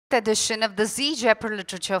edition of the Z Jaipur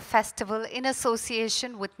Literature Festival in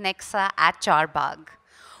association with Nexa at Charbagh.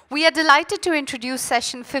 We are delighted to introduce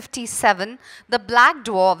session 57, The Black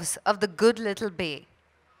Dwarves of the Good Little Bay.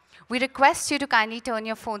 We request you to kindly turn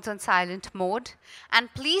your phones on silent mode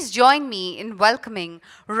and please join me in welcoming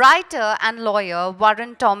writer and lawyer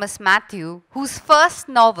Varun Matthew, whose first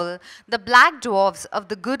novel, The Black Dwarves of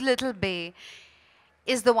the Good Little Bay,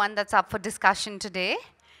 is the one that's up for discussion today.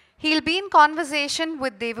 He'll be in conversation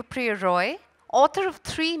with Devapriya Roy, author of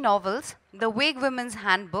 3 novels, The Vague Women's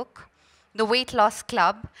Handbook, The Weight Loss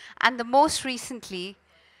Club, and the most recently,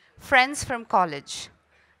 Friends from College.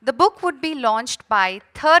 The book would be launched by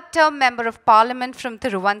third-term Member of Parliament from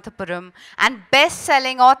Thiruvananthapuram and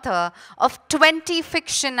best-selling author of 20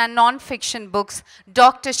 fiction and non-fiction books,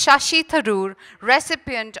 Dr. Shashi Tharoor,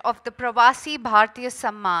 recipient of the Pravasi Bharatiya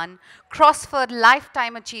Samman, Crossford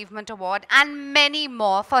Lifetime Achievement Award, and many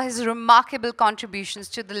more for his remarkable contributions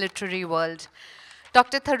to the literary world.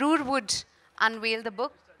 Dr. Tharoor would unveil the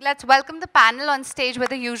book. Let's welcome the panel on stage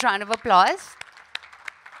with a huge round of applause.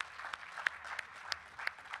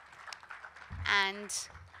 And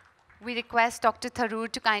we request Dr. Tharoor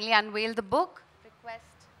to kindly unveil the book. Request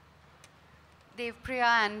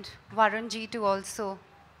Devapriya and Varun ji to also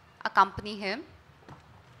accompany him.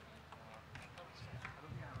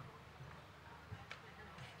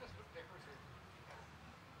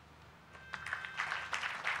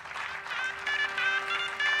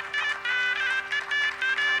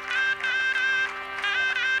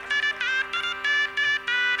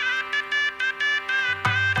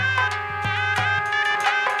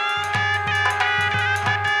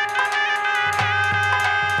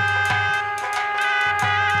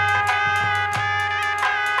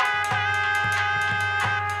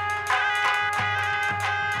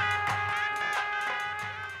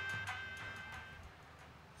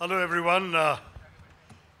 Hello, everyone.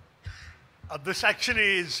 This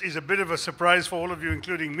actually is a bit of a surprise for all of you,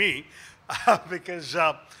 including me, because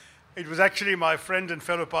it was actually my friend and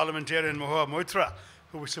fellow parliamentarian Mahua Moitra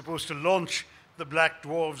who was supposed to launch The Black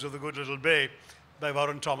Dwarves of the Good Little Bay by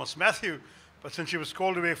Varun Matthew. But since she was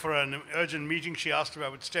called away for an urgent meeting, she asked if I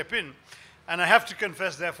would step in. And I have to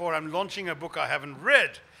confess, therefore, I'm launching a book I haven't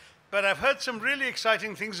read, but I've heard some really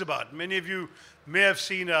exciting things about. Many of you may have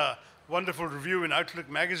seen a wonderful review in Outlook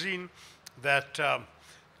magazine that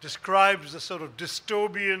describes the sort of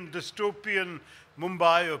dystopian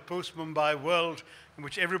Mumbai or post-Mumbai world in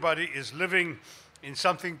which everybody is living in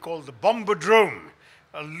something called the Bombodrome,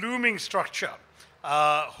 a looming structure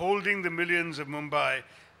holding the millions of Mumbai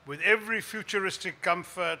with every futuristic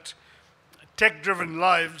comfort, tech-driven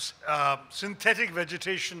lives, synthetic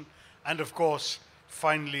vegetation, and of course,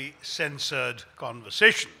 finely censored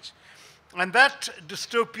conversations. And that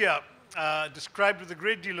dystopia, described with a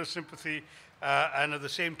great deal of sympathy and at the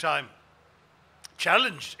same time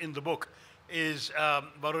challenged in the book, is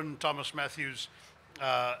Varun Matthew's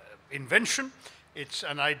invention. It's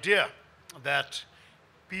an idea that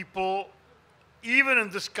people, even in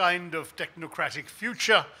this kind of technocratic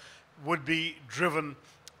future, would be driven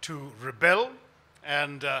to rebel.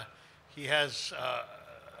 And he has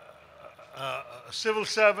a civil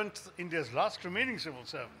servant, India's last remaining civil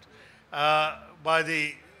servant, by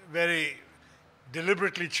the very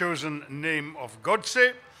deliberately chosen name of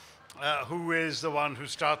Godse, who is the one who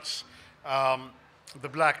starts the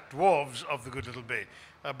Black Dwarves of the Good Little Bay.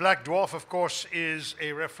 Black Dwarf, of course, is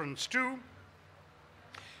a reference to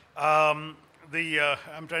I'm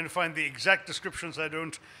trying to find the exact descriptions. I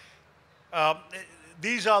don't.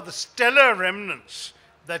 These are the stellar remnants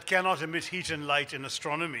that cannot emit heat and light in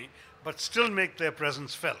astronomy, but still make their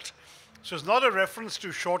presence felt. So it's not a reference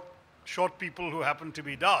to short people who happen to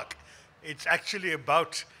be dark. It's actually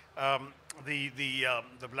about the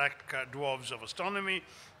Black Dwarves of astronomy,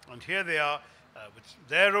 and here they are with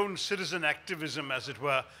their own citizen activism, as it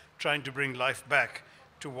were, trying to bring life back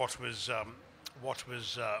to what was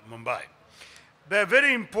Mumbai. There are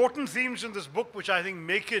very important themes in this book which I think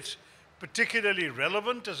make it particularly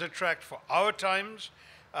relevant as a tract for our times,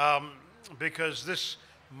 because this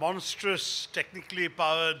monstrous, technically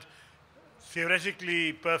powered,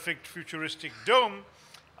 theoretically perfect futuristic dome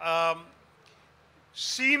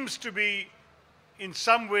seems to be in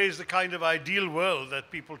some ways the kind of ideal world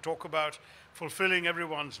that people talk about, fulfilling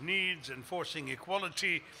everyone's needs, enforcing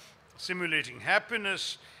equality, simulating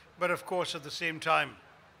happiness, but of course at the same time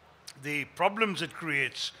the problems it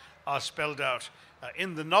creates are spelled out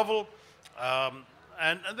in the novel,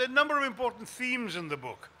 and there are a number of important themes in the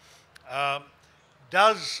book.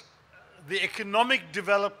 Does the economic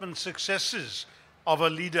development successes of a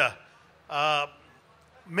leader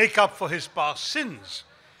make up for his past sins?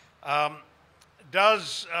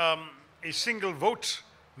 does a single vote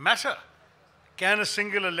matter? Can a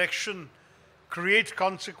single election create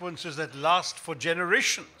consequences that last for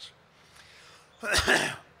generations?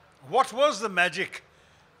 What was the magic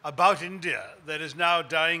about India that is now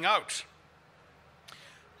dying out?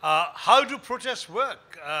 How do protests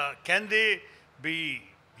work? Can they be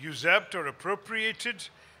usurped or appropriated?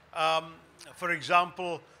 For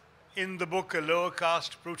example, in the book, a lower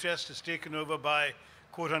caste protest is taken over by,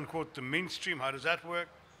 quote unquote, the mainstream. How does that work?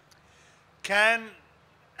 Can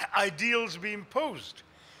ideals be imposed?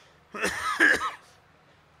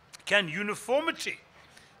 Can uniformity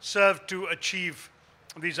serve to achieve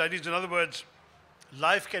these ideas? In other words,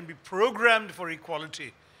 life can be programmed for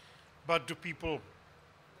equality, but do people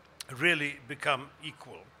really become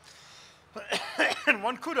equal? And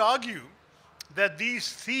one could argue that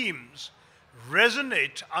these themes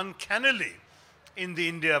resonate uncannily in the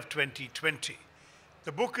India of 2020.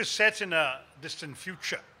 The book is set in a distant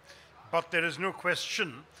future, but there is no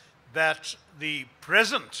question that the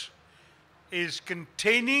present is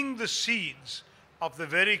containing the seeds of the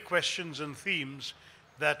very questions and themes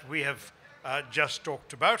that we have just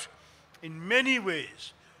talked about. In many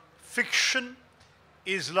ways, fiction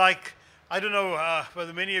is like, I don't know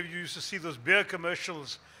whether many of you used to see those beer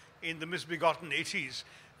commercials in the misbegotten 80s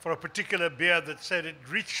for a particular beer that said it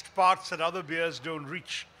reached parts that other beers don't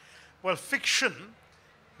reach. Well, fiction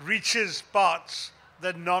reaches parts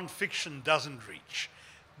that non-fiction doesn't reach.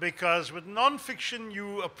 Because with non-fiction,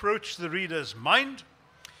 you approach the reader's mind,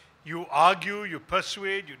 you argue, you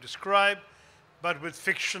persuade, you describe, but with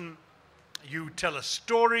fiction, you tell a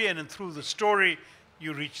story, and then through the story,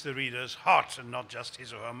 you reach the reader's heart and not just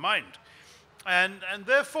his or her mind. And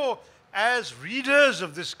therefore, as readers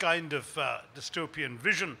of this kind of dystopian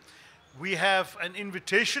vision, we have an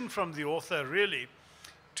invitation from the author, really,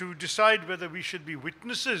 to decide whether we should be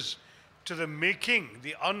witnesses to the making,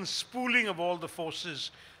 the unspooling of all the forces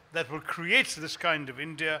that will create this kind of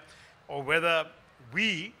India, or whether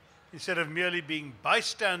we, instead of merely being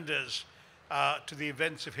bystanders to the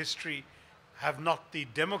events of history, have not the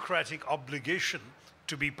democratic obligation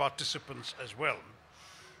to be participants as well.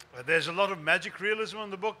 There's a lot of magic realism in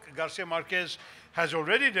the book. Garcia Marquez has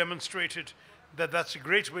already demonstrated that that's a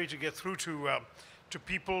great way to get through to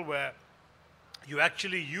people, where you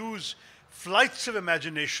actually use flights of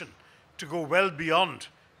imagination to go well beyond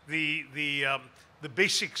the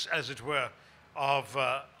basics, as it were, of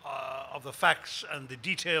the facts and the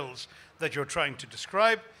details that you're trying to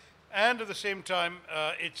describe. And at the same time,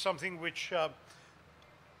 it's something which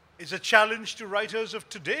is a challenge to writers of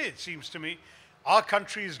today, it seems to me. Our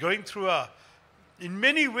country is going through, in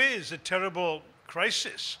many ways, a terrible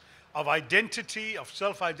crisis of identity, of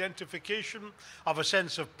self-identification, of a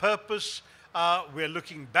sense of purpose. We're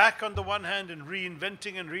looking back on the one hand and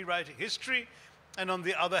reinventing and rewriting history, and on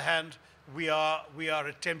the other hand, we are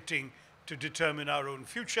attempting to determine our own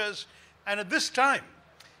futures. And at this time,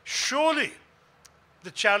 surely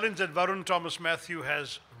the challenge that Varun Thomas Matthew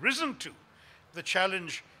has risen to, the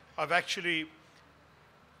challenge of actually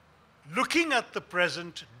looking at the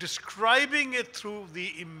present, describing it through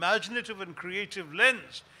the imaginative and creative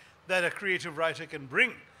lens that a creative writer can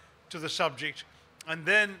bring to the subject, and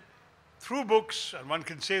then through books, and one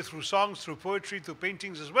can say through songs, through poetry, through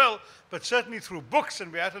paintings as well, but certainly through books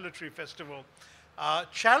and Beata Literary Festival,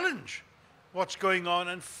 challenge what's going on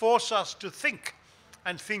and force us to think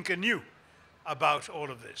and think anew about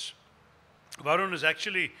all of this. Varun has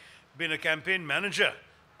actually been a campaign manager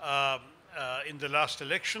in the last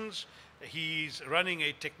elections. He's running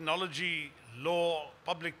a technology, law,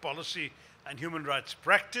 public policy, and human rights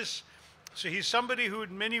practice. So he's somebody who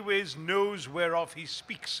in many ways knows whereof he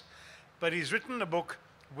speaks. But he's written a book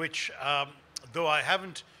which, though I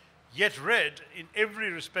haven't yet read, in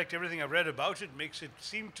every respect, everything I've read about it makes it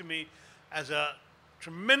seem to me as a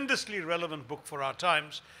tremendously relevant book for our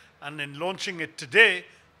times. And in launching it today,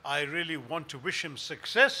 I really want to wish him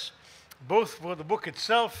success, both for the book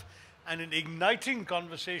itself and in igniting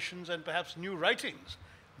conversations and perhaps new writings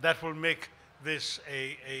that will make this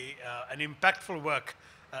an impactful work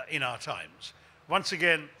in our times. Once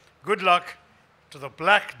again, good luck to the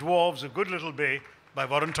Black Dwarves of Good Little Bay by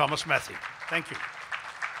Varun Thomas Matthew. Thank you.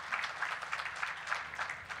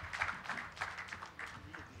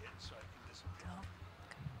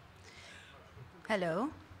 Hello.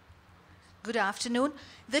 Good afternoon.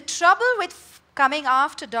 The trouble with coming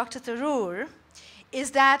after Dr. Tharoor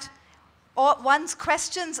is that one's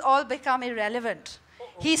questions all become irrelevant.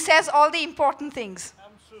 He says all the important things.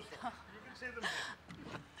 I'm so sorry. You can say them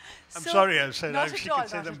better. I'm sorry, I said she can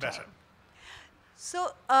say them better.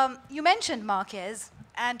 So you mentioned Marquez,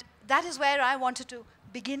 and that is where I wanted to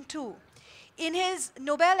begin too. In his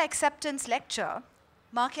Nobel acceptance lecture,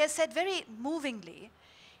 Marquez said very movingly,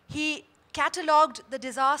 he catalogued the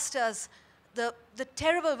disasters, the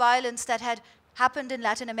terrible violence that had happened in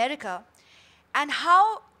Latin America, and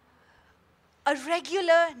how a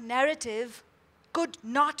regular narrative could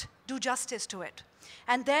not do justice to it.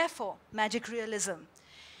 And therefore, magic realism.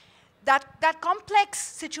 That complex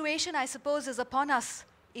situation, I suppose, is upon us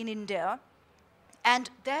in India, and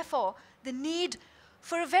therefore the need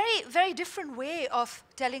for a very, very different way of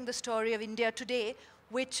telling the story of India today,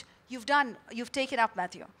 which you've taken up,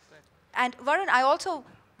 Matthew. Right. And Varun, I also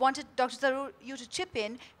wanted Dr. Tharoor, you to chip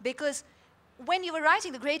in, because when you were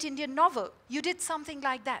writing the great Indian novel, you did something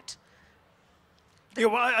like that. Yeah,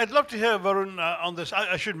 well, I'd love to hear Varun on this.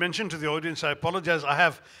 I should mention to the audience, I apologize, I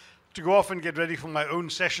have to go off and get ready for my own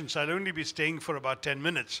session, so I'll only be staying for about 10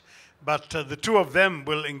 minutes. But the two of them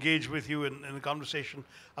will engage with you in a conversation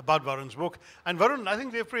about Varun's book. And Varun, I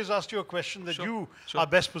think Devapriya has asked you a question that you are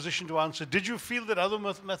best positioned to answer. Did you feel that other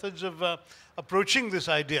methods of approaching this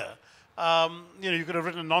idea, you could have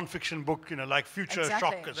written a non-fiction book, like Future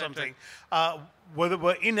Shock or something,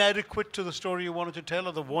 were inadequate to the story you wanted to tell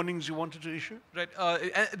or the warnings you wanted to issue? Right.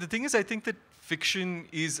 The thing is, I think that fiction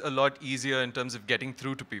is a lot easier in terms of getting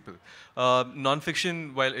through to people.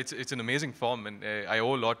 Non-fiction, while it's an amazing form and I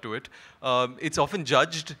owe a lot to it, it's often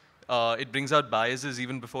judged. It brings out biases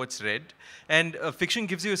even before it's read. And fiction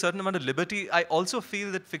gives you a certain amount of liberty. I also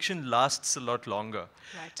feel that fiction lasts a lot longer.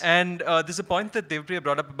 Right. And there's a point that Devapriya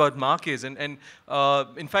brought up about Marquez. And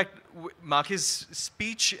in fact, Marquez's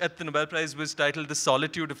speech at the Nobel Prize was titled The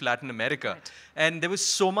Solitude of Latin America. Right. And there was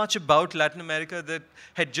so much about Latin America that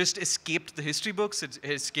had just escaped the history books, it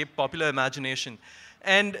escaped popular imagination.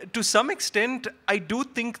 And to some extent, I do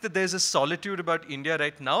think that there's a solitude about India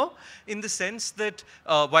right now, in the sense that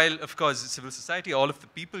while, of course, civil society, all of the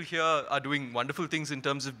people here are doing wonderful things in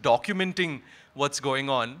terms of documenting what's going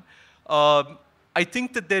on, I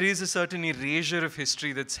think that there is a certain erasure of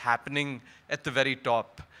history that's happening at the very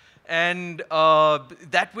top. And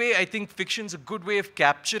that way, I think fiction's a good way of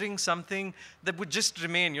capturing something that would just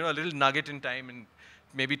remain, a little nugget in time, and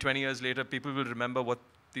maybe 20 years later, people will remember what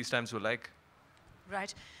these times were like.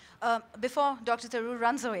 Right. Before Dr. Tharoor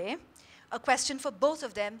runs away, a question for both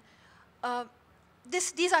of them.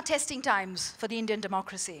 These are testing times for the Indian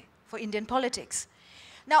democracy, for Indian politics.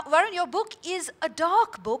 Now, Varun, your book is a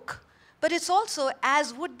dark book, but it's also,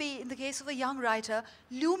 as would be in the case of a young writer,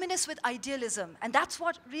 luminous with idealism. And that's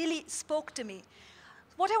what really spoke to me.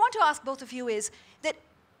 What I want to ask both of you is that,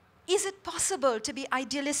 is it possible to be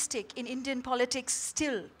idealistic in Indian politics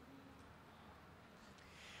still?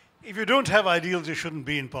 If you don't have ideals, you shouldn't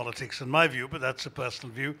be in politics, in my view, but that's a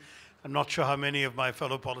personal view. I'm not sure how many of my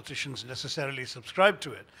fellow politicians necessarily subscribe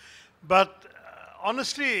to it. But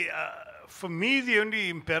honestly, for me, the only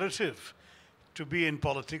imperative to be in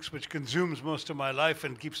politics, which consumes most of my life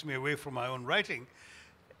and keeps me away from my own writing,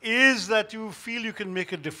 is that you feel you can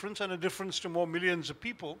make a difference, and a difference to more millions of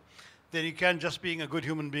people than you can just being a good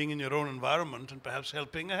human being in your own environment and perhaps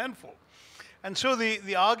helping a handful. And so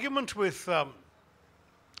the argument with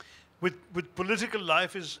political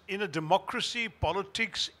life is, in a democracy,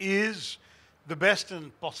 politics is the best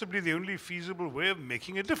and possibly the only feasible way of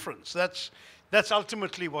making a difference. That's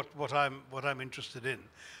ultimately what I'm interested in.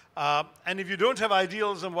 And if you don't have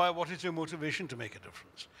ideals, then what is your motivation to make a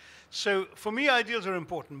difference? So for me, ideals are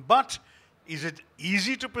important. But is it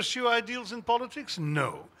easy to pursue ideals in politics?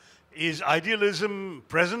 No. Is idealism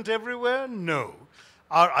present everywhere? No.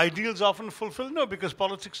 Are ideals often fulfilled? No, because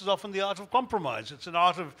politics is often the art of compromise. It's an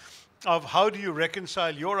art of how do you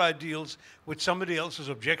reconcile your ideals with somebody else's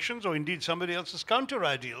objections, or indeed somebody else's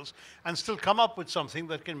counter-ideals, and still come up with something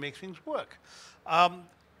that can make things work.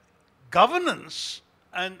 Governance,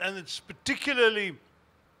 and it's particularly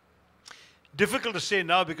difficult to say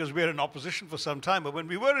now because we're in opposition for some time, but when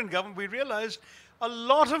we were in government, we realized a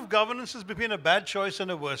lot of governance is between a bad choice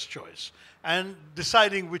and a worse choice, and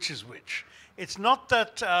deciding which is which. It's not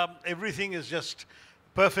that everything is just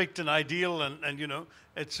perfect and ideal and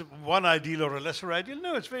it's one ideal or a lesser ideal.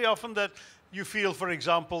 No, it's very often that you feel, for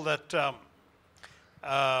example, that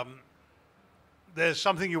there's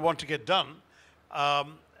something you want to get done,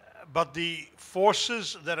 but the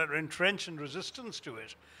forces that are entrenched in resistance to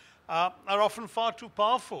it are often far too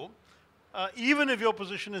powerful, even if your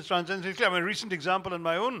position is transcendently clear. I mean, a recent example in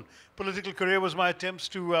my own political career was my attempts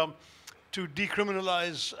to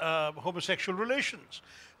decriminalize homosexual relations,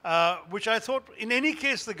 which I thought, in any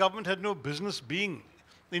case, the government had no business being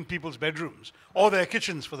in people's bedrooms, or their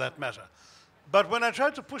kitchens for that matter. But when I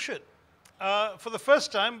tried to push it, for the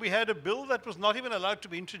first time, we had a bill that was not even allowed to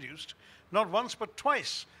be introduced, not once but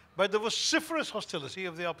twice, by the vociferous hostility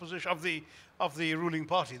of the opposition, of the ruling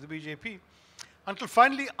party, the BJP. Until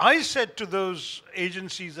finally I said to those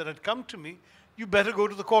agencies that had come to me, you better go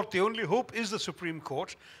to the court. The only hope is the Supreme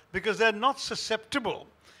Court, because they're not susceptible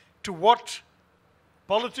to what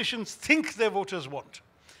politicians think their voters want.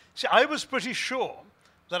 See, I was pretty sure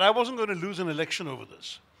that I wasn't going to lose an election over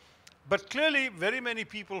this. But clearly, very many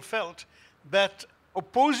people felt that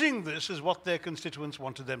opposing this is what their constituents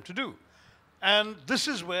wanted them to do. And this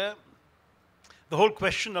is where the whole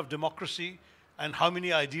question of democracy and how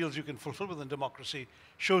many ideals you can fulfill within democracy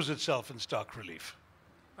shows itself in stark relief.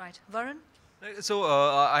 Right. Varun? So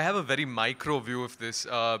I have a very micro view of this.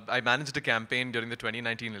 I managed a campaign during the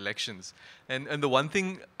 2019 elections. And the one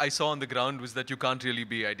thing I saw on the ground was that you can't really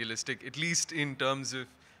be idealistic, at least in terms of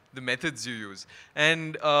the methods you use.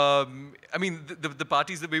 And I mean, the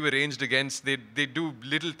parties that we were ranged against, they do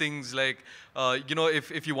little things like, you know,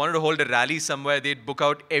 if you wanted to hold a rally somewhere, they'd book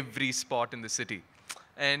out every spot in the city.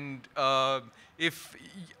 And if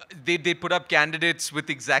they'd put up candidates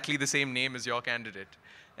with exactly the same name as your candidate.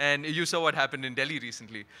 And you saw what happened in Delhi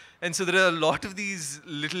recently. And so there are a lot of these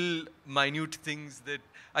little minute things that,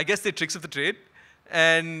 I guess they're tricks of the trade.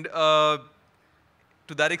 And to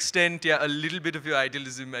that extent, yeah, a little bit of your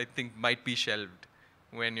idealism, I think, might be shelved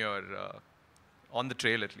when you're on the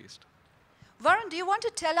trail, at least. Varun, do you want to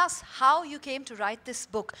tell us how you came to write this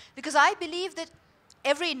book? Because I believe that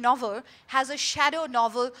every novel has a shadow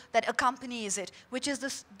novel that accompanies it, which is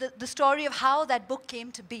the story of how that book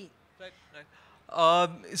came to be. Right, right.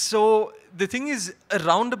 So the thing is,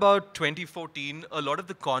 around about 2014, a lot of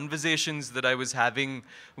the conversations that I was having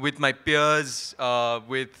with my peers,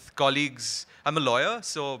 with colleagues, I'm a lawyer,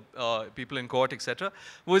 so people in court, etc.,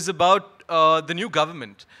 was about the new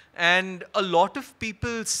government. And a lot of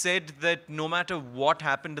people said that no matter what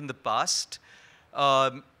happened in the past,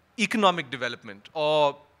 economic development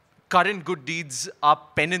or current good deeds are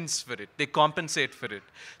penance for it. They compensate for it.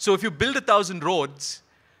 So if you build 1,000 roads,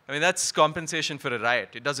 I mean, that's compensation for a riot.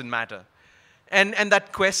 It doesn't matter. And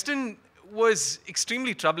that question was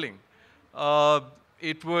extremely troubling.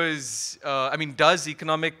 It was, I mean, does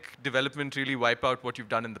economic development really wipe out what you've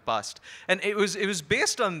done in the past? And it was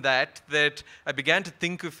based on that I began to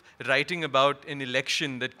think of writing about an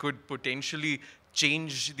election that could potentially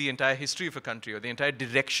change the entire history of a country or the entire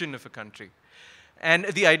direction of a country. And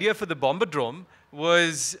the idea for the Bombardrome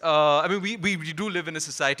was, I mean, we do live in a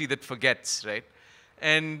society that forgets, right?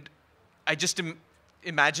 And I just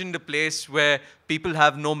imagined a place where people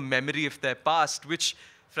have no memory of their past, which,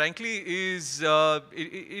 frankly, is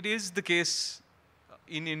it is the case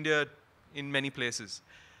in India in many places.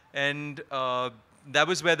 And that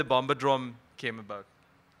was where the Bombardrome came about.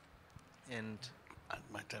 And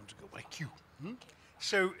my time to go by cue.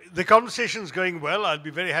 So the conversation's going well. I'll be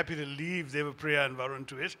very happy to leave Devapriya and Varun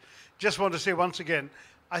to it. Just want to say once again,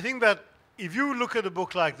 I think that if you look at a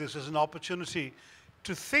book like this as an opportunity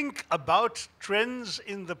to think about trends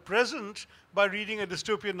in the present by reading a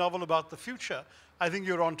dystopian novel about the future, I think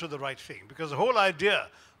you're onto the right thing. Because the whole idea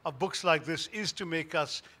of books like this is to make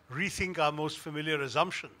us rethink our most familiar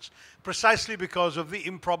assumptions, precisely because of the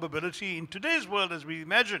improbability in today's world, as we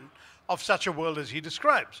imagine, of such a world as he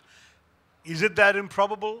describes. Is it that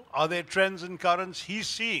improbable? Are there trends and currents he's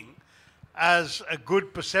seeing, as a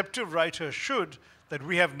good perceptive writer should, that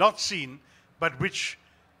we have not seen, but which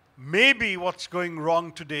may be what's going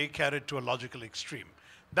wrong today carried to a logical extreme?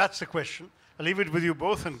 That's the question. I'll leave it with you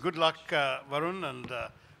both, and good luck, Varun, and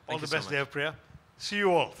all the best, Devapriya. See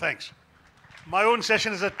you all. Thanks. My own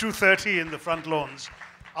session is at 2:30 in the front lawns.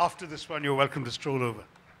 After this one, you're welcome to stroll over.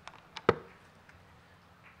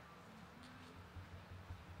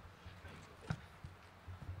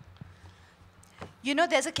 You know,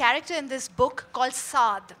 there's a character in this book called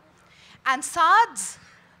Saad. And Saad's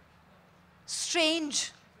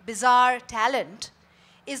strange, bizarre talent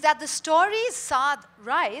is that the stories Saad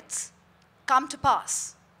writes come to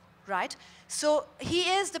pass, right? So he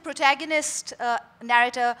is the protagonist,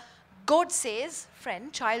 narrator, Godse's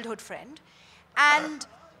friend, childhood friend. And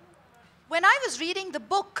when I was reading the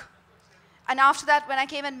book, and after that, when I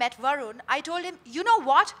came and met Varun, I told him, you know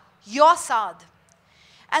what? You're Saad.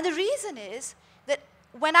 And the reason is that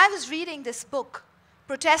when I was reading this book,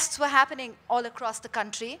 protests were happening all across the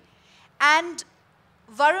country, and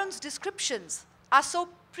Varun's descriptions are so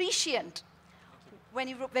prescient when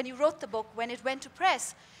you wrote the book, when it went to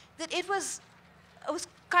press, that it was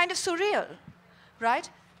kind of surreal, right?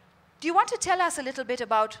 Do you want to tell us a little bit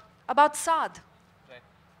about Saad?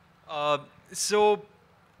 Right. So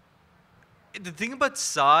the thing about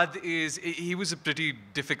Saad is he was a pretty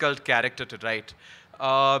difficult character to write.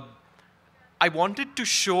 I wanted to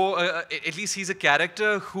show, at least he's a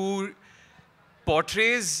character who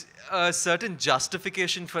portrays a certain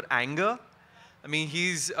justification for anger. I mean,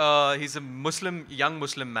 he's a young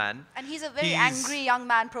Muslim man. And he's a very angry young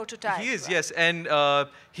man prototype. He is, right? yes. And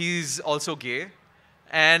he's also gay.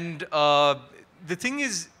 And the thing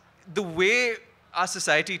is, the way our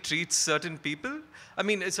society treats certain people, I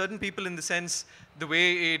mean, certain people in the sense, the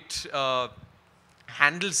way it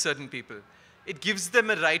handles certain people, it gives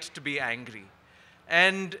them a right to be angry.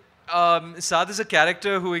 And Saad is a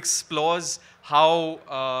character who explores how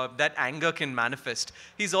that anger can manifest.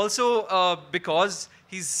 He's also, because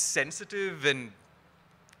he's sensitive and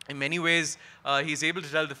in many ways, he's able to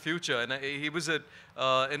tell the future. And he was a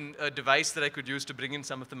device that I could use to bring in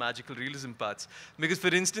some of the magical realism parts. Because,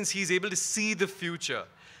 for instance, he's able to see the future.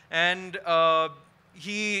 And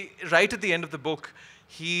right at the end of the book,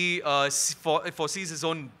 he foresees his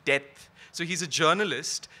own death. So he's a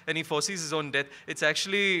journalist, and he foresees his own death. It's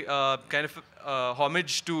actually kind of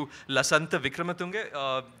homage to Lasantha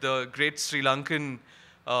Vikramatunge, the great Sri Lankan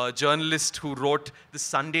journalist who wrote The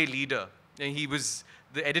Sunday Leader. And he was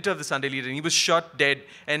the editor of The Sunday Leader, and he was shot dead.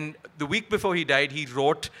 And the week before he died, he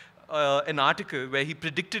wrote an article where he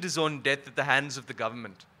predicted his own death at the hands of the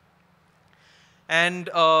government. And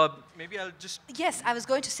maybe I'll just... Yes, I was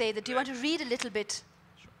going to say that. Do you want to read a little bit?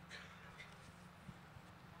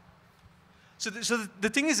 So the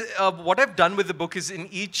thing is, what I've done with the book is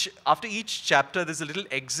after each chapter, there's a little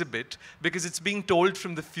exhibit because it's being told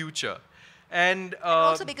from the future. And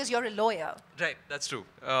also because you're a lawyer. Right, that's true.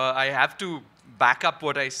 I have to back up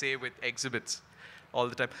what I say with exhibits all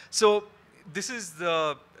the time. So this is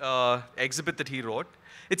the exhibit that he wrote.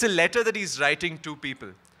 It's a letter that he's writing to people.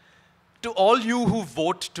 To all you who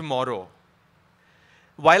vote tomorrow.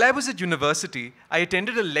 While I was at university, I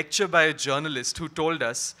attended a lecture by a journalist who told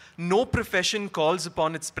us, no profession calls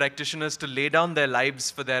upon its practitioners to lay down their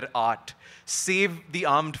lives for their art, save the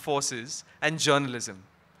armed forces and journalism.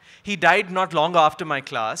 He died not long after my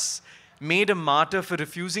class, made a martyr for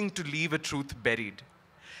refusing to leave a truth buried.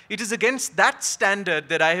 It is against that standard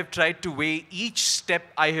that I have tried to weigh each step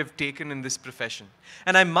I have taken in this profession.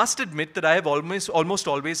 And I must admit that I have almost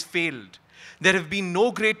always failed. There have been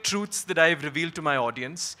no great truths that I have revealed to my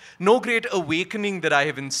audience, no great awakening that I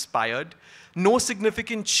have inspired, no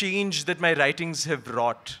significant change that my writings have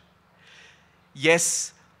wrought.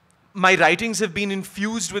 Yes, my writings have been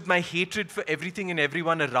infused with my hatred for everything and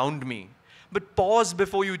everyone around me. But pause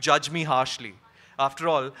before you judge me harshly. After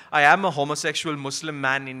all, I am a homosexual Muslim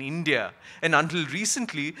man in India, and until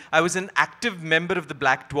recently, I was an active member of the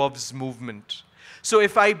Black Dwarves movement. So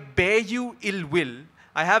if I bear you ill will,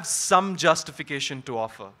 I have some justification to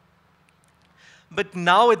offer. But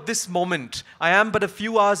now at this moment, I am but a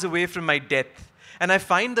few hours away from my death, and I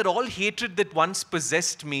find that all hatred that once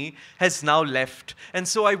possessed me has now left. And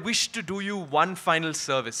so I wish to do you one final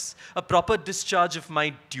service, a proper discharge of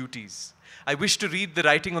my duties. I wish to read the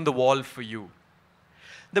writing on the wall for you.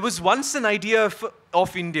 There was once an idea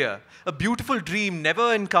of India, a beautiful dream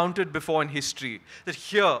never encountered before in history, that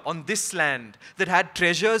here, on this land, that had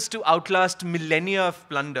treasures to outlast millennia of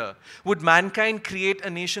plunder, would mankind create a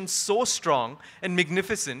nation so strong and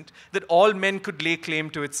magnificent that all men could lay claim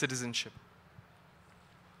to its citizenship.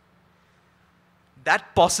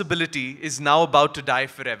 That possibility is now about to die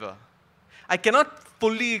forever. I cannot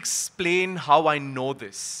fully explain how I know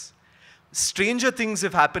this. Stranger things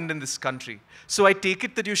have happened in this country. So I take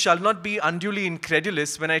it that you shall not be unduly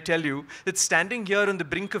incredulous when I tell you that standing here on the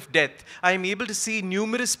brink of death, I am able to see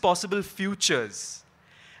numerous possible futures.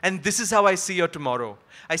 And this is how I see your tomorrow.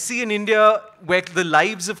 I see an India where the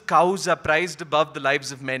lives of cows are prized above the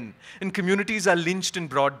lives of men, and communities are lynched in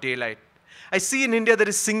broad daylight. I see an India that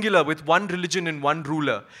is singular with one religion and one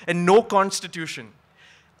ruler, and no constitution.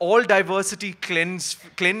 All diversity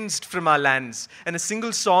cleansed from our lands, and a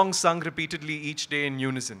single song sung repeatedly each day in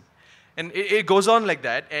unison. And it goes on like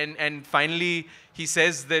that, and finally he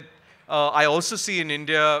says that I also see in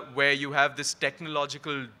India where you have this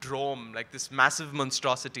technological drome, like this massive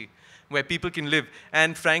monstrosity, where people can live.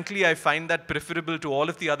 And frankly, I find that preferable to all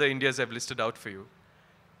of the other Indias I've listed out for you.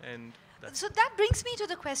 And so that brings me to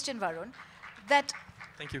the question, Varun, that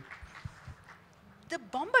thank you. The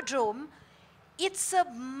Bombardrome, it's a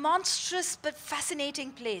monstrous but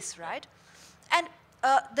fascinating place, right? And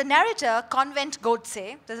the narrator, Convent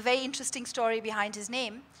Godse, there's a very interesting story behind his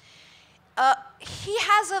name.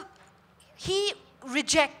 He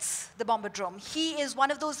rejects the Bombardrome. He is one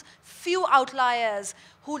of those few outliers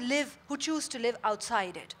who choose to live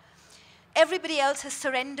outside it. Everybody else has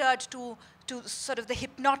surrendered to sort of the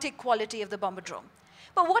hypnotic quality of the Bombardrome.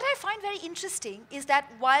 But what I find very interesting is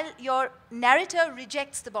that while your narrator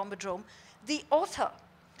rejects the Bombardrome, the author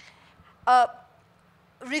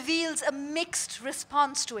reveals a mixed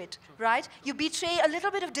response to it, right? You betray a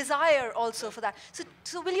little bit of desire also for that.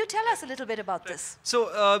 So will you tell us a little bit about this?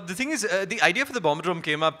 So the thing is, the idea for the Bombadrome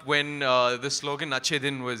came up when the slogan Achhe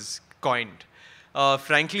Din was coined.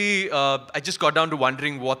 Frankly, I just got down to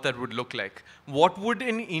wondering what that would look like. What would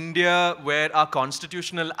in India, where our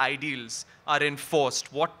constitutional ideals are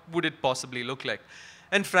enforced, what would it possibly look like?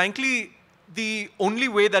 And frankly, the only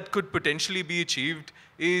way that could potentially be achieved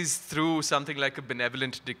is through something like a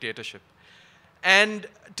benevolent dictatorship. And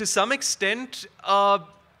to some extent,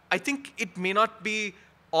 I think it may not be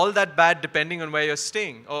all that bad depending on where you're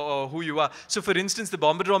staying or who you are. So for instance, the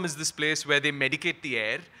Bombadrome is this place where they medicate the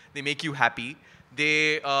air, they make you happy.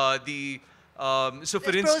 They, so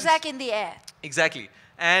for instance, Prozac in the air. Exactly.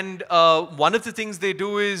 And one of the things they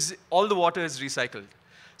do is all the water is recycled.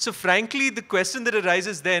 So frankly, the question that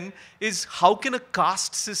arises then is how can a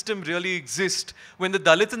caste system really exist when the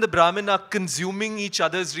Dalit and the Brahmin are consuming each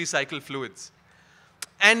other's recycled fluids?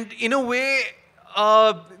 And in a way,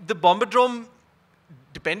 the Bombadrome,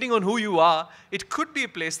 depending on who you are, it could be a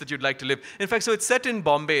place that you'd like to live. In fact, so it's set in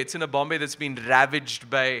Bombay. It's in a Bombay that's been ravaged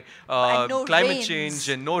by no climate rains. change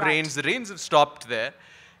and no Right. rains. The rains have stopped there.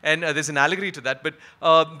 And there's an allegory to that. But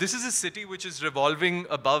this is a city which is revolving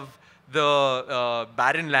above the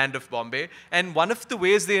barren land of Bombay. And one of the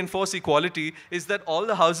ways they enforce equality is that all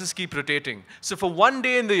the houses keep rotating. So for one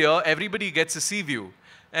day in the year, everybody gets a sea view.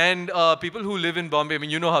 And people who live in Bombay, I mean,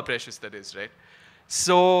 you know how precious that is, right?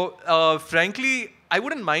 So frankly, I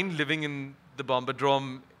wouldn't mind living in the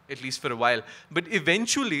Bombadrome, at least for a while. But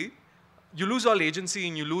eventually, you lose all agency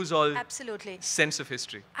and you lose all Absolutely. sense of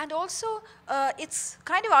history. And also, it's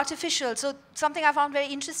kind of artificial. So something I found very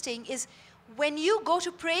interesting is when you go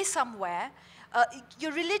to pray somewhere,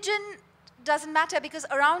 your religion doesn't matter because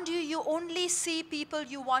around you, you only see people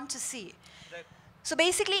you want to see. Right. So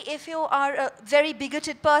basically, if you are a very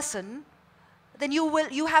bigoted person, then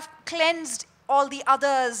you have cleansed all the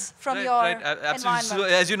others from your Absolutely. environment. So,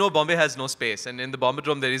 as you know, Bombay has no space, and in the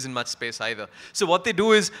Bombadrome there isn't much space either. So what they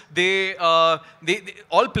do is they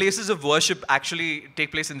all places of worship actually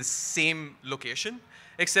take place in the same location,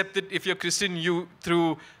 except that if you're Christian, you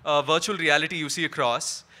through virtual reality you see a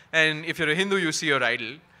cross, and if you're a Hindu, you see your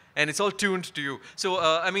idol, and it's all tuned to you. So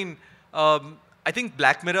I mean, I think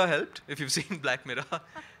Black Mirror helped if you've seen Black Mirror,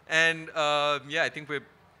 and yeah, I think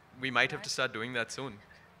we might have to start doing that soon.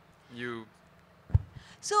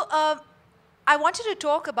 So I wanted to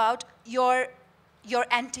talk about your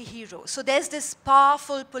anti-hero. So there's this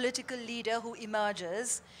powerful political leader who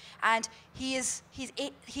emerges, and he's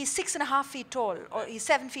 6.5 feet tall, or he's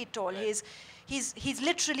 7 feet tall. He's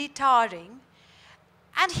literally towering,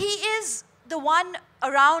 and he is the one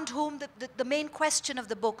around whom the main question of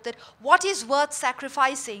the book, that what is worth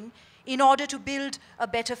sacrificing in order to build a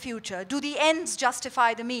better future? Do the ends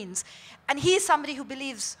justify the means? And he is somebody who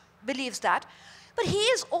believes that. But he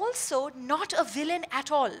is also not a villain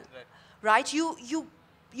at all, right? You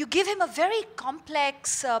give him a very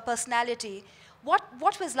complex personality.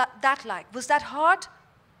 What was that like? Was that hard?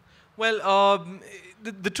 Well,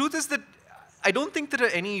 the truth is that I don't think there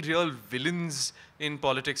are any real villains in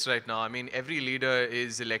politics right now. I mean, every leader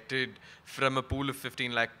is elected from a pool of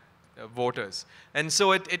 15 lakh voters. And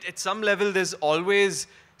so at some level, there's always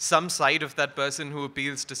some side of that person who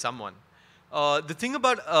appeals to someone. The thing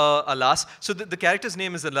about Alas, so the character's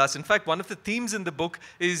name is Alas. In fact, one of the themes in the book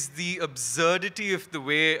is the absurdity of the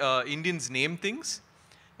way Indians name things.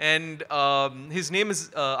 And his name is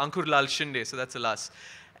Ankur Lal Shinde, so that's Alas.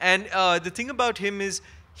 And the thing about him is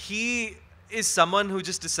he is someone who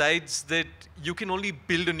just decides that you can only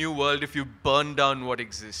build a new world if you burn down what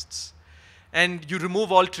exists. And you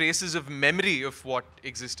remove all traces of memory of what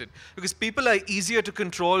existed. Because people are easier to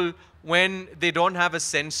control when they don't have a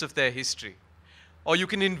sense of their history. Or you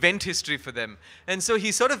can invent history for them. And so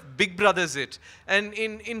he sort of big brothers it. And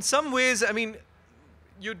in some ways, I mean,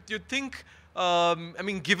 you'd think, I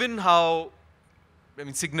mean, given how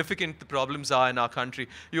significant the problems are in our country,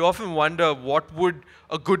 you often wonder what would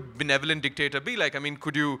a good benevolent dictator be like. I mean,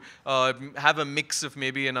 could you have a mix of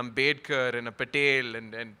maybe an Ambedkar and a Patel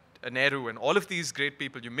and a Nehru and all of these great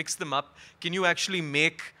people, you mix them up, can you actually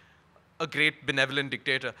make a great benevolent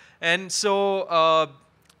dictator? And so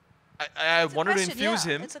I wanted to infuse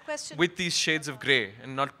him with these shades of grey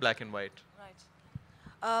and not black and white.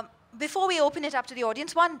 Right. Before we open it up to the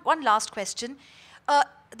audience, one last question.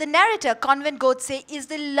 The narrator, Convent Godse, is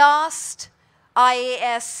the last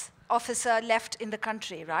IAS officer left in the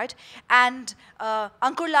country, right? And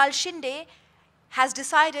Ankur Lal Shinde has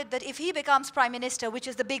decided that if he becomes prime minister, which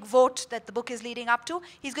is the big vote that the book is leading up to,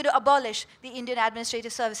 he's going to abolish the Indian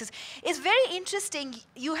administrative services. It's very interesting.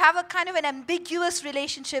 You have a kind of an ambiguous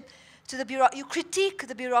relationship to the bureaucracy. You critique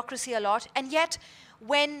the bureaucracy a lot, and yet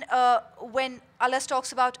when Alas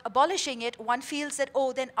talks about abolishing it, one feels that,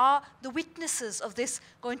 oh, then are the witnesses of this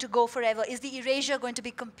going to go forever? Is the erasure going to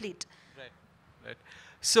be complete? Right.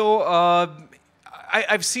 So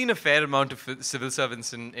I've seen a fair amount of civil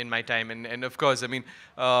servants in my time, and of course, I mean,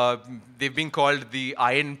 they've been called the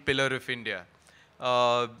iron pillar of India,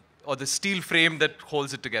 or the steel frame that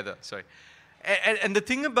holds it together, sorry. And the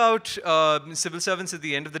thing about civil servants at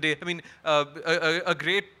the end of the day, I mean, a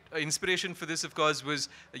great inspiration for this, of course, was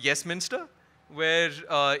Yesminster, where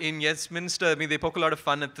in Yesminster, I mean, they poke a lot of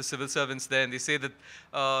fun at the civil servants there, and they say that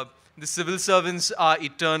the civil servants are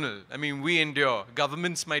eternal. I mean, we endure.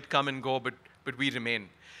 Governments might come and go, but we remain.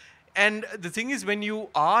 And the thing is, when you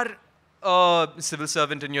are a civil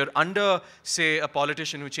servant and you're under, say, a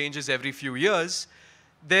politician who changes every few years,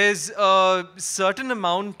 there's a certain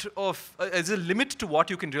amount of, there's a limit to what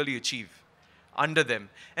you can really achieve under them.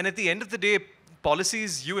 And at the end of the day,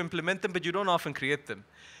 policies, you implement them, but you don't often create them.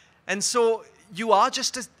 And so you are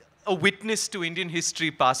just a witness to Indian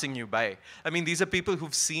history passing you by. I mean, these are people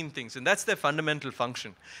who've seen things, and that's their fundamental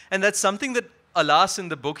function. And that's something that Alas in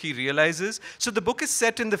the book he realizes. So the book is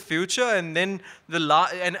set in the future, and then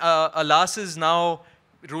Alas is now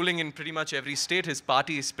ruling in pretty much every state. His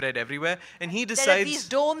party is spread everywhere, and he decides. There are these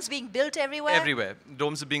domes being built everywhere. Everywhere,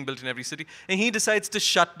 domes are being built in every city, and he decides to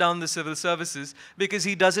shut down the civil services because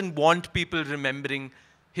he doesn't want people remembering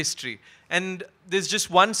history. And there's just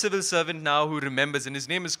one civil servant now who remembers, and his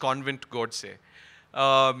name is Convent Godse.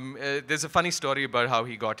 There's a funny story about how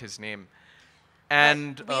he got his name.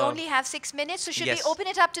 And we only have 6 minutes, so should yes. we open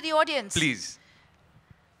it up to the audience? Please.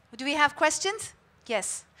 Do we have questions?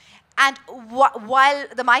 Yes. And while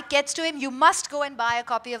the mic gets to him, you must go and buy a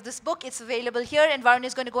copy of this book. It's available here, and Varun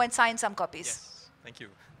is going to go and sign some copies. Yes. Thank you.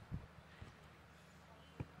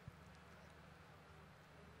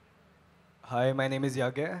 Hi, my name is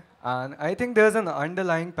Yagya, and I think there's an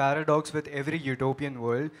underlying paradox with every utopian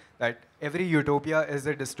world, that every utopia is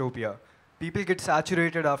a dystopia. People get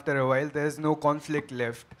saturated after a while, there's no conflict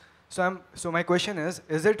left. So my question is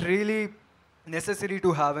it really necessary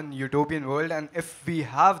to have an utopian world? And if we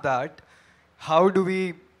have that, how do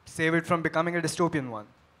we save it from becoming a dystopian one?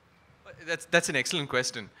 That's an excellent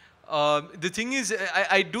question. The thing is,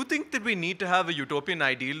 I do think that we need to have a utopian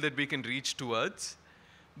ideal that we can reach towards.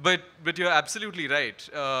 But you're absolutely right.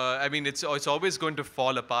 I mean, it's always going to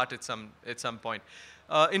fall apart at some point.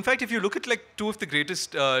 In fact, if you look at like two of the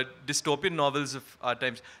greatest dystopian novels of our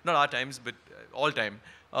times, not our times, but all time,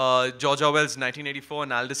 George Orwell's 1984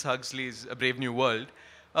 and Aldous Huxley's A Brave New World,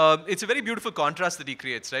 it's a very beautiful contrast that he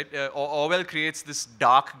creates, right? Orwell creates this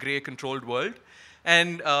dark, grey, controlled world,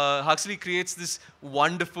 and Huxley creates this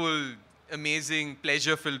wonderful, amazing,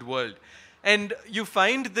 pleasure-filled world. And you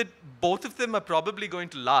find that both of them are probably going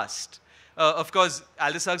to last. Of course,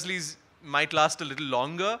 Aldous Huxley's might last a little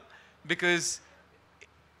longer because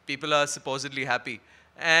people are supposedly happy.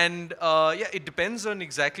 And yeah, it depends on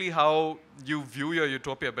exactly how you view your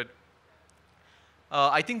utopia. But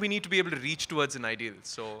I think we need to be able to reach towards an ideal.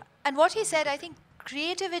 So. And what he said, I think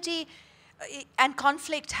creativity and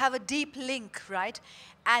conflict have a deep link, right?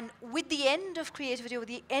 And with the end of creativity, with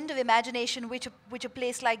the end of imagination, which a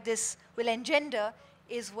place like this will engender,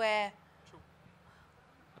 is where... True.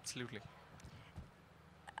 Absolutely.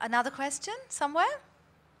 Another question somewhere?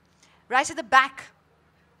 Right at the back.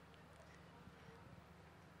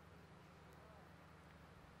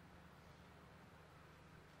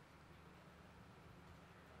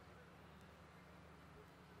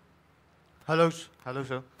 Hello,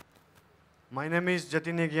 sir. My name is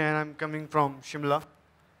Jatin Negia and I'm coming from Shimla.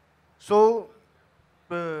 So,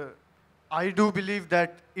 I do believe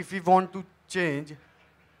that if we want to change,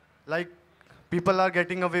 like people are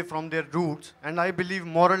getting away from their roots, and I believe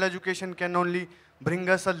moral education can only bring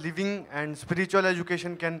us a living, and spiritual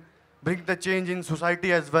education can bring the change in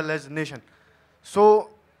society as well as nation. So,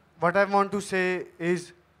 what I want to say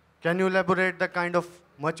is, can you elaborate the kind of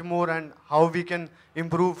much more and how we can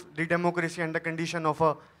improve the democracy and the condition of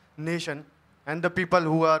a nation and the people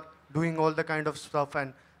who are doing all the kind of stuff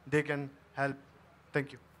and they can help.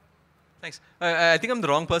 Thank you. Thanks. I think I'm the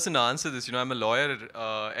wrong person to answer this. You know, I'm a lawyer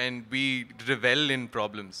and we revel in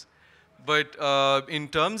problems. But in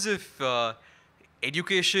terms of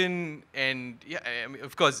education and, yeah, I mean,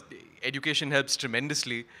 of course, education helps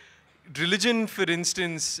tremendously. Religion, for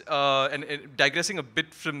instance, and digressing a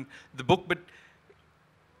bit from the book, but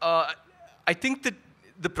I think that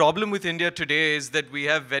the problem with India today is that we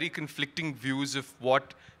have very conflicting views of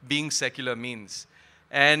what being secular means.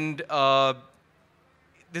 And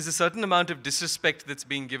there's a certain amount of disrespect that's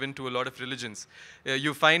being given to a lot of religions.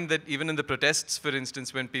 You find that even in the protests, for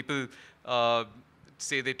instance, when people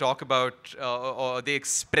say they talk about or they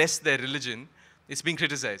express their religion, it's being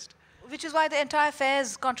criticized. Which is why the entire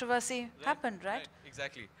Fairs controversy happened, right?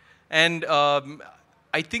 Exactly. And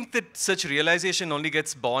I think that such realization only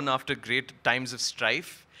gets born after great times of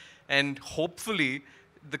strife. And hopefully,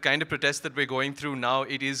 the kind of protest that we're going through now,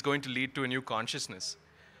 it is going to lead to a new consciousness,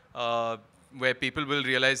 where people will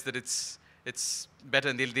realize that it's better,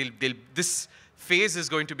 and this phase is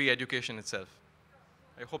going to be education itself.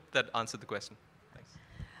 I hope that answered the question. Thanks.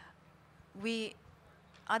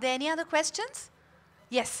 Are there any other questions?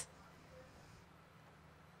 Yes.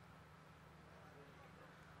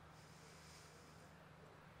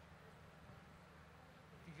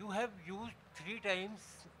 You have used 3 times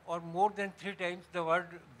or more than 3 times the word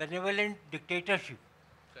benevolent dictatorship.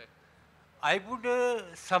 Right. I would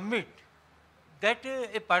submit that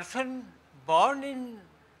a person born in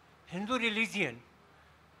Hindu religion,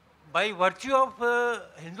 by virtue of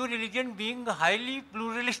Hindu religion being highly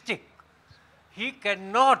pluralistic, he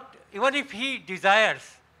cannot, even if he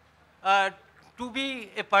desires, to be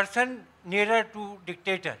a person nearer to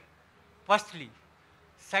dictator, firstly.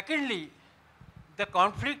 Secondly, the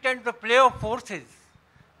conflict and the play of forces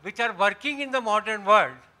which are working in the modern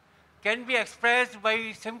world can be expressed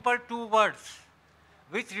by simple 2 words,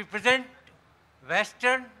 which represent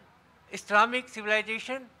Western Islamic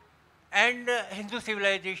civilization and Hindu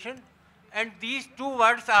civilization. And these 2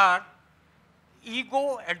 words are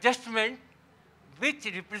ego adjustment, which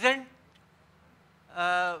represent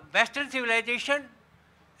Western civilization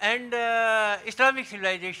and Islamic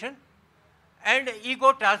civilization, and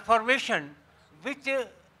ego transformation, which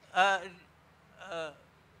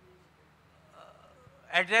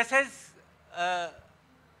addresses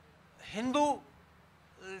Hindu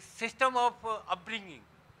system of upbringing.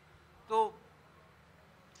 So,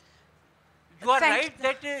 you are right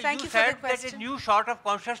that you said that a new sort of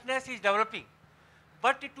consciousness is developing.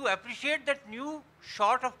 But to appreciate that new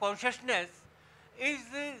sort of consciousness is,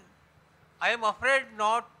 I am afraid,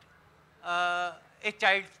 not a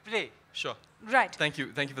child's play. Sure. Right. Thank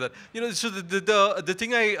you for that. You know, so the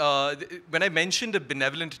thing when I mentioned a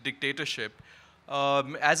benevolent dictatorship,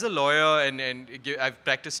 as a lawyer and I've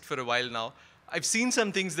practiced for a while now, I've seen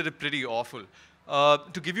some things that are pretty awful.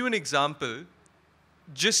 To give you an example,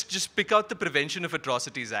 just pick out the Prevention of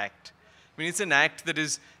Atrocities Act. I mean, it's an act that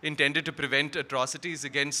is intended to prevent atrocities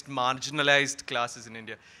against marginalized classes in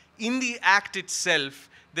India. In the act itself,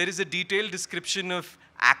 there is a detailed description of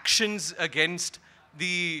actions against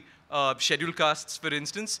the scheduled castes, for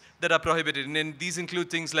instance, that are prohibited. And these include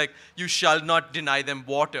things like you shall not deny them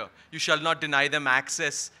water, you shall not deny them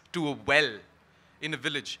access to a well in a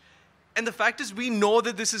village. And the fact is, we know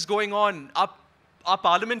that this is going on. Our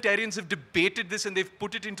parliamentarians have debated this and they've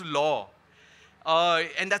put it into law.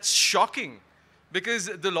 And that's shocking, because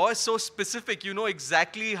the law is so specific. You know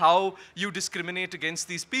exactly how you discriminate against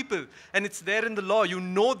these people. And it's there in the law. You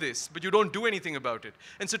know this, but you don't do anything about it.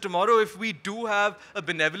 And so tomorrow, if we do have a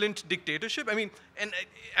benevolent dictatorship, I mean,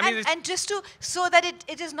 and just to, so that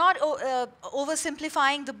it is not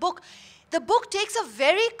oversimplifying the book takes a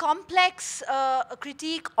very complex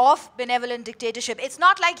critique of benevolent dictatorship. It's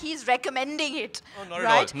not like he's recommending it. Oh, not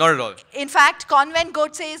right? at all. Not at all. In fact, Convent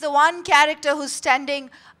Godse is the one character who's standing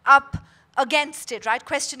up against it, right?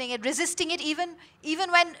 Questioning it, resisting it, even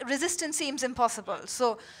when resistance seems impossible.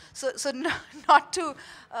 So not to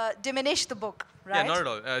diminish the book, right? Yeah,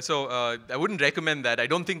 not at all. I wouldn't recommend that. I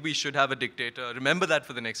don't think we should have a dictator. Remember that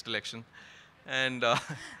for the next election. And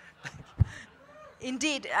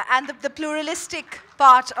indeed, and the pluralistic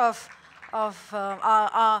part of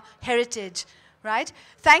our heritage, right?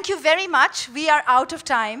 Thank you very much. We are out of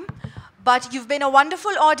time, but you've been a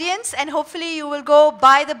wonderful audience, and hopefully you will go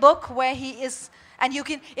buy the book where he is, and you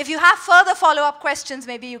can, if you have further follow-up questions,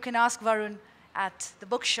 maybe you can ask Varun at the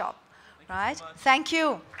bookshop, right? Thank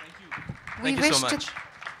you. Thank you so much.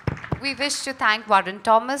 We wish to thank Varun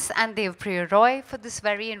Thomas and Devapriya Roy for this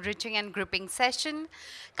very enriching and gripping session.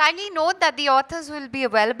 Kindly note that the authors will be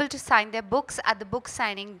available to sign their books at the book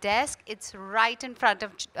signing desk. It's right in front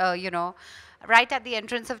of, right at the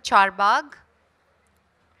entrance of Charbagh.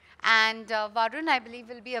 And Varun, I believe,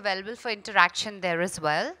 will be available for interaction there as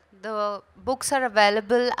well. The books are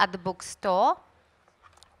available at the bookstore.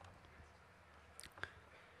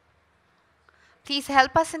 Please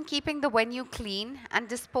help us in keeping the venue clean and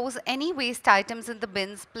dispose any waste items in the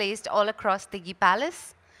bins placed all across Diggy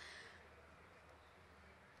Palace.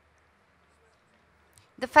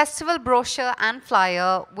 The festival brochure and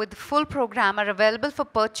flyer with the full program are available for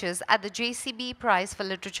purchase at the JCB Prize for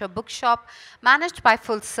Literature bookshop managed by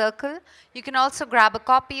Full Circle. You can also grab a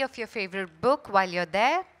copy of your favorite book while you're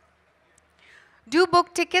there. Do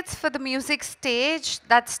book tickets for the music stage.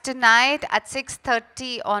 That's tonight at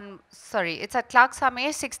 6:30 on, it's at Clark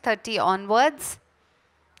Samir, 6:30 onwards.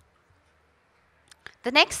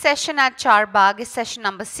 The next session at Charbagh is session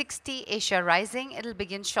number 60, Asia Rising. It'll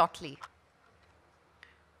begin shortly.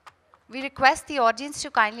 We request the audience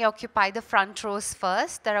to kindly occupy the front rows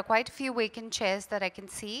first. There are quite a few vacant chairs that I can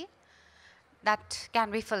see that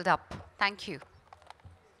can be filled up. Thank you.